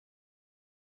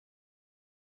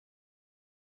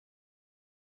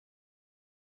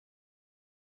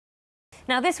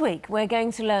Now, this week, we're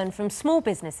going to learn from small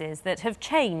businesses that have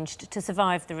changed to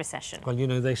survive the recession. Well, you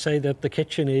know, they say that the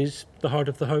kitchen is the heart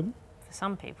of the home. For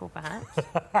some people, perhaps.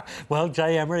 Well,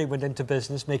 Jay Emery went into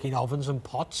business making ovens and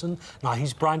pots, and now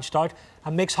he's branched out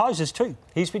and makes houses too.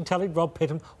 He's been telling Rob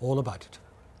Pittham all about it.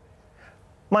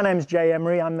 My name's Jay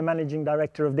Emery. I'm the Managing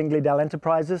Director of Dingley Dell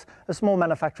Enterprises, a small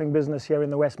manufacturing business here in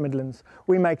the West Midlands.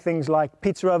 We make things like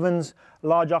pizza ovens,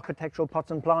 large architectural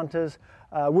pots and planters,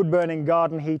 wood-burning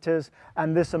garden heaters,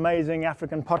 and this amazing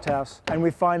African pothouse. And we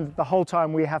find that the whole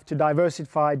time we have to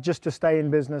diversify just to stay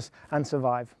in business and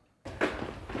survive.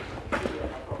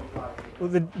 Well,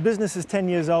 the business is 10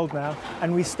 years old now,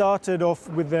 and we started off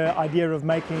with the idea of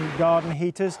making garden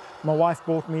heaters. My wife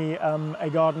bought me a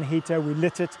garden heater. We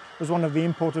lit it. It was one of the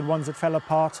imported ones that fell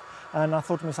apart, and I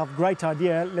thought to myself, great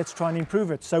idea, let's try and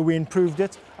improve it. So we improved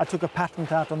it. I took a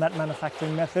patent out on that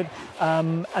manufacturing method,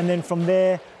 and then from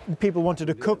there, people wanted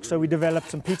to cook, so we developed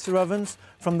some pizza ovens.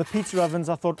 From the pizza ovens,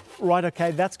 I thought, right,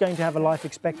 okay, that's going to have a life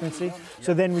expectancy.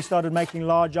 So then we started making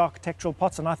large architectural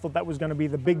pots, and I thought that was going to be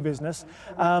the big business.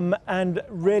 And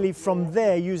really from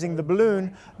there, using the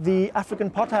balloon, the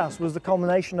African pothouse was the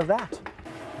culmination of that.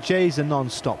 Jay's a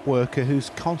non-stop worker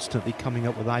who's constantly coming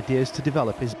up with ideas to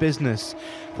develop his business.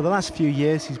 For the last few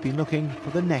years, he's been looking for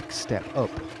the next step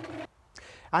up.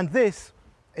 And this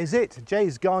is it.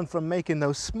 Jay's gone from making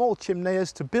those small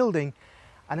chimneys to building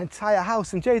an entire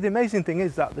house. And Jay, the amazing thing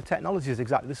is that the technology is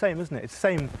exactly the same, isn't it? It's the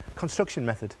same construction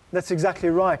method. That's exactly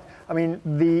right. I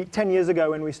mean, 10 years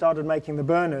ago when we started making the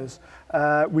burners,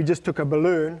 we just took a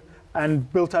balloon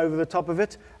and built over the top of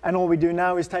it, and all we do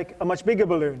now is take a much bigger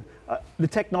balloon. The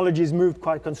technology has moved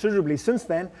quite considerably since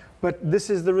then, but this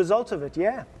is the result of it,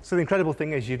 yeah. So the incredible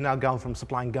thing is you've now gone from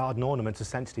supplying garden ornaments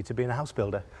essentially to being a house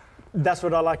builder. That's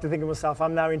what I like to think of myself.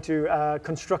 I'm now into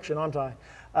construction, aren't I?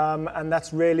 And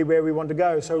that's really where we want to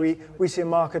go. So we see a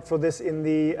market for this in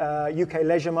the UK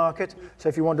leisure market. So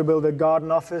if you want to build a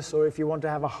garden office, or if you want to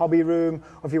have a hobby room,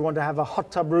 or if you want to have a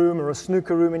hot tub room or a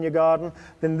snooker room in your garden,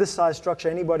 then this size structure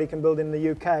anybody can build in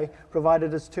the UK,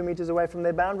 provided it's 2 meters away from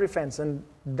their boundary fence. And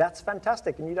that's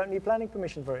fantastic, and you don't need planning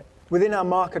permission for it. Within our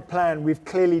market plan, we've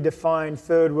clearly defined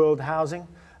third world housing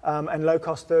and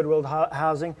low-cost third world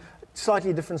housing.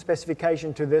 Slightly different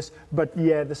specification to this, but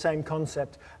yeah, the same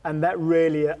concept. And that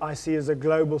really I see as a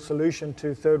global solution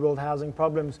to third world housing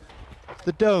problems.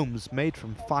 The domes, made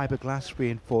from fiberglass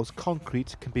reinforced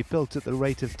concrete, can be built at the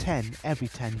rate of 10 every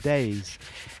 10 days.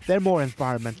 They're more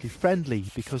environmentally friendly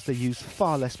because they use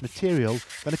far less material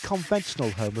than a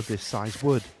conventional home of this size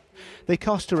would. They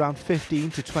cost around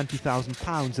 £15,000 to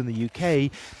 £20,000 in the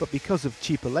UK, but because of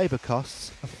cheaper labour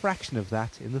costs, a fraction of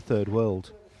that in the third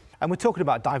world. And we're talking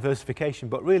about diversification,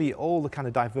 but really all the kind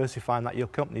of diversifying that your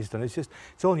company's done, it's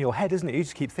all in your head, isn't it? You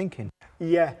just keep thinking.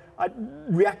 Yeah, I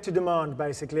react to demand,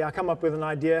 basically. I come up with an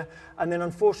idea, and then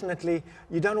unfortunately,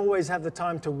 you don't always have the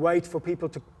time to wait for people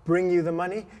to bring you the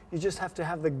money. You just have to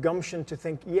have the gumption to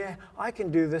think, yeah, I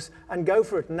can do this, and go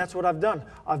for it. And that's what I've done.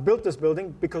 I've built this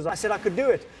building because I said I could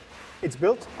do it. It's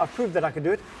built, I've proved that I could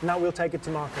do it, now we'll take it to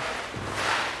market.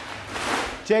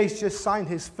 Jay's just signed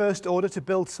his first order to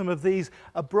build some of these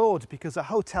abroad because a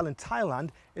hotel in Thailand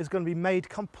is going to be made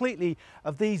completely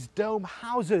of these dome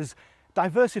houses.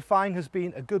 Diversifying has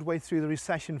been a good way through the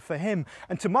recession for him.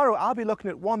 And tomorrow I'll be looking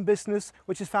at one business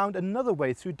which has found another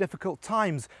way through difficult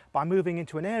times by moving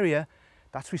into an area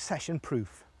that's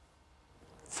recession-proof.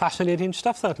 Fascinating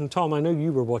stuff, that. And Tom, I know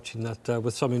you were watching that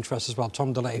with some interest as well.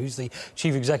 Tom DeLay, who's the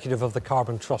Chief Executive of the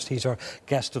Carbon Trust. He's our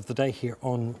guest of the day here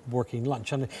on Working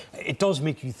Lunch. And it does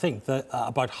make you think that,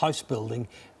 about house building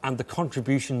and the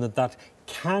contribution that that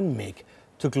can make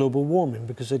to global warming,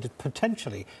 because it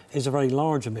potentially is a very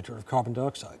large emitter of carbon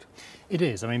dioxide. It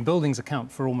is. I mean, buildings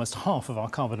account for almost half of our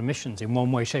carbon emissions in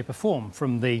one way, shape or form,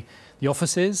 from the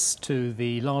offices to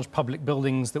the large public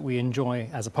buildings that we enjoy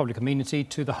as a public amenity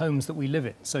to the homes that we live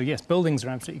in. So yes, buildings are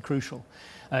absolutely crucial.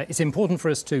 It's important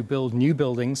for us to build new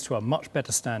buildings to a much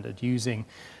better standard, using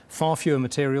far fewer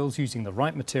materials, using the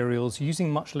right materials, using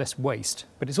much less waste.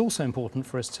 But it's also important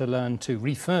for us to learn to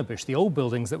refurbish the old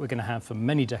buildings that we're going to have for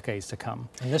many decades to come.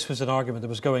 And this was an argument that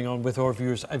was going on with our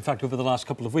viewers, in fact, over the last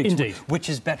couple of weeks. Indeed. Which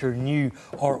is better, new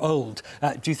or old?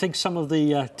 Do you think some of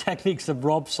the techniques that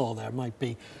Rob saw there might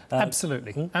be...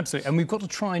 Absolutely, absolutely. And we've got to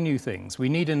try new things. We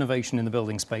need innovation in the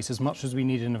building space as much as we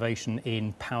need innovation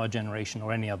in power generation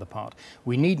or any other part.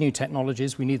 We need new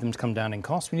technologies. We need them to come down in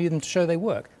cost. We need them to show they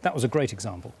work. That was a great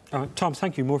example. Tom,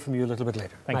 thank you. More from you a little bit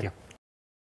later. Thank you.